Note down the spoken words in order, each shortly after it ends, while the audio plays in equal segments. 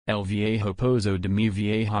El Viejo Pozo de mi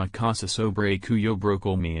vieja casa sobre cuyo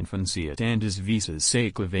brocal mi infancia tantas visas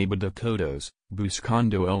se clavaba de codos,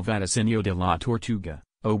 buscando el vaticinio de la tortuga,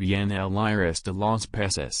 o bien el iris de los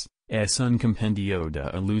peces. Es un compendio de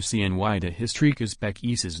alucien y de histricas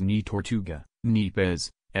pequisas ni tortuga, ni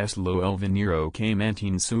pez, es lo el venero que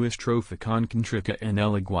mantiene su estrofa con contrica en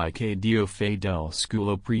el agua que dio fe del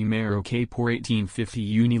sculo primero que por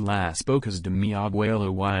 1850 uni las bocas de mi abuelo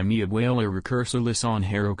y mi abuela recursos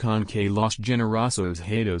onjero con que los generosos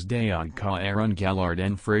hados de agua eran galard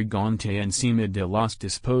en fragante encima de los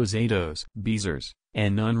desposados beezers,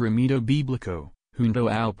 en un remido bíblico, junto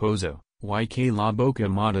al pozo. Y que la boca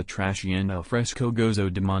mata trasciende el fresco gozo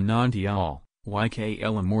de manantial, y que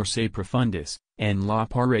el amor se profundis, en la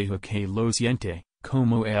pareja que lo siente,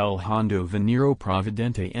 como el hondo venero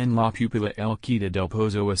providente en la pupila el quita del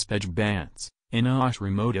pozo espejbants, en los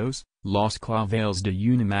remotos, los claveles de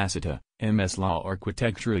una maceta, ms la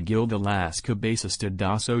arquitectura gil de las cabezas de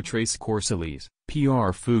dos o tres corceles,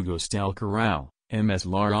 fugos del corral, ms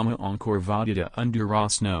la rama encorvada de un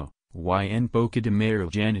durazno. Y en boca de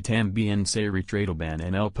Marillana también se retrataban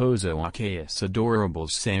en el pozo aquellas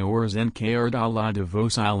adorables señoras en que arda la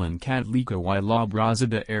devoción católica y la brasa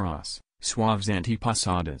de eros, suaves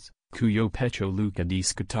antepasadas, cuyo pecho luca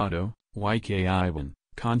discutado, y que iban,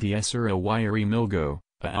 contiesera y remilgo,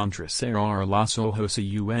 a entrecerrar los ojos a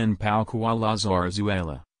un palco a la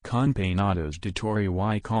zarzuela, con peinados de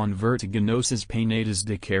toro y con vertiginosas peinadas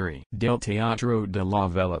de carry del teatro de la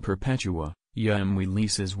vela perpetua. Muy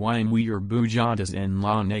lisas y muy orgulladas en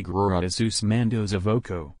la negrura de sus mandos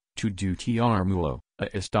evoco, to dutear mulo, a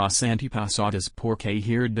estas antepasadas porque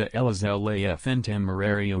here de ellas el af en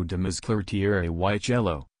temerario de mezclar tierra y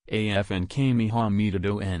cello, af en que me ha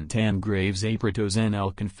mirado en tan graves apritos en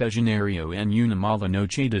el confesionario en una mala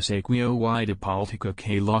noche de sequio y de política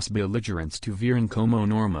que los belligerantes tuvieron como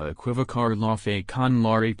norma equivocar la fe con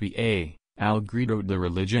la rapa, al grito de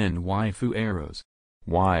religión y fueros.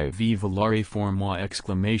 Y viva la reforma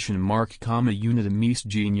exclamation mark comma una de mis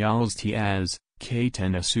geniales tías, que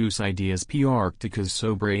tiene sus ideas prácticas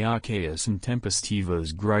sobre aquellas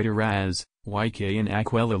intempestivas gritaras, y que en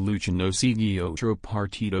aquella lucha no sigue otro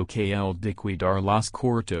partido que el de cuidar los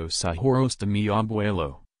cortos ahorros de mi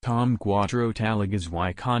abuelo, tom cuatro talagas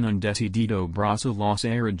y con un decidido brazo los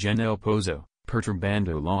era en el pozo.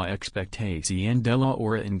 Perturbando la expectación de la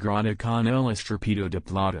hora ingrata con el estrupido de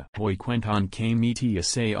plata. Hoy cuentan que mi tía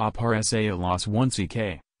se aparece a las 11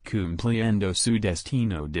 que, cumpliendo su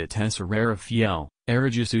destino de tesorera fiel, era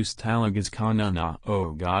Jesús talagas con un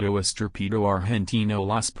ahogado estrupido argentino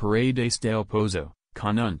las paredes del pozo,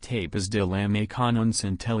 con un tapas de lame con un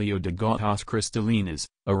centelio de gotas cristalinas,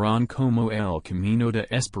 eran como el camino de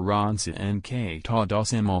esperanza en que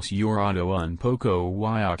todos hemos llorado un poco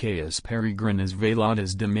y aquellas peregrinas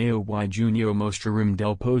veladas de mayo y junio mostraron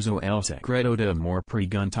del pozo el secreto de amor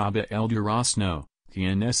preguntaba el durazno,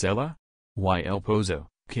 ¿quién es ella? Y el pozo,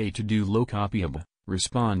 que todo lo copiaba,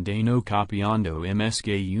 responde no copiando ms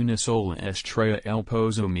que una sola estrella el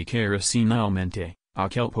pozo me quiere finalmente.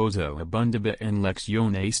 Aquel pozo abundaba en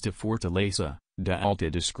lecciones de fortaleza, de alta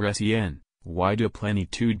discreción, y de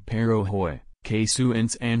plenitud pero hoy, que su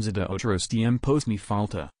enseñanza de otros tiempos me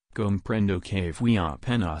falta, comprendo que fui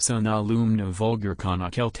apenas un alumno vulgar con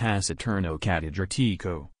aquel taciturno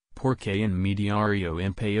catedrático, porque en mi diario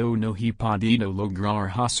empeño no he podido lograr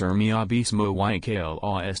hacer mi abismo y que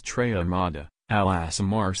la estrella amada, al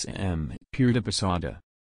asomarse pura pasada,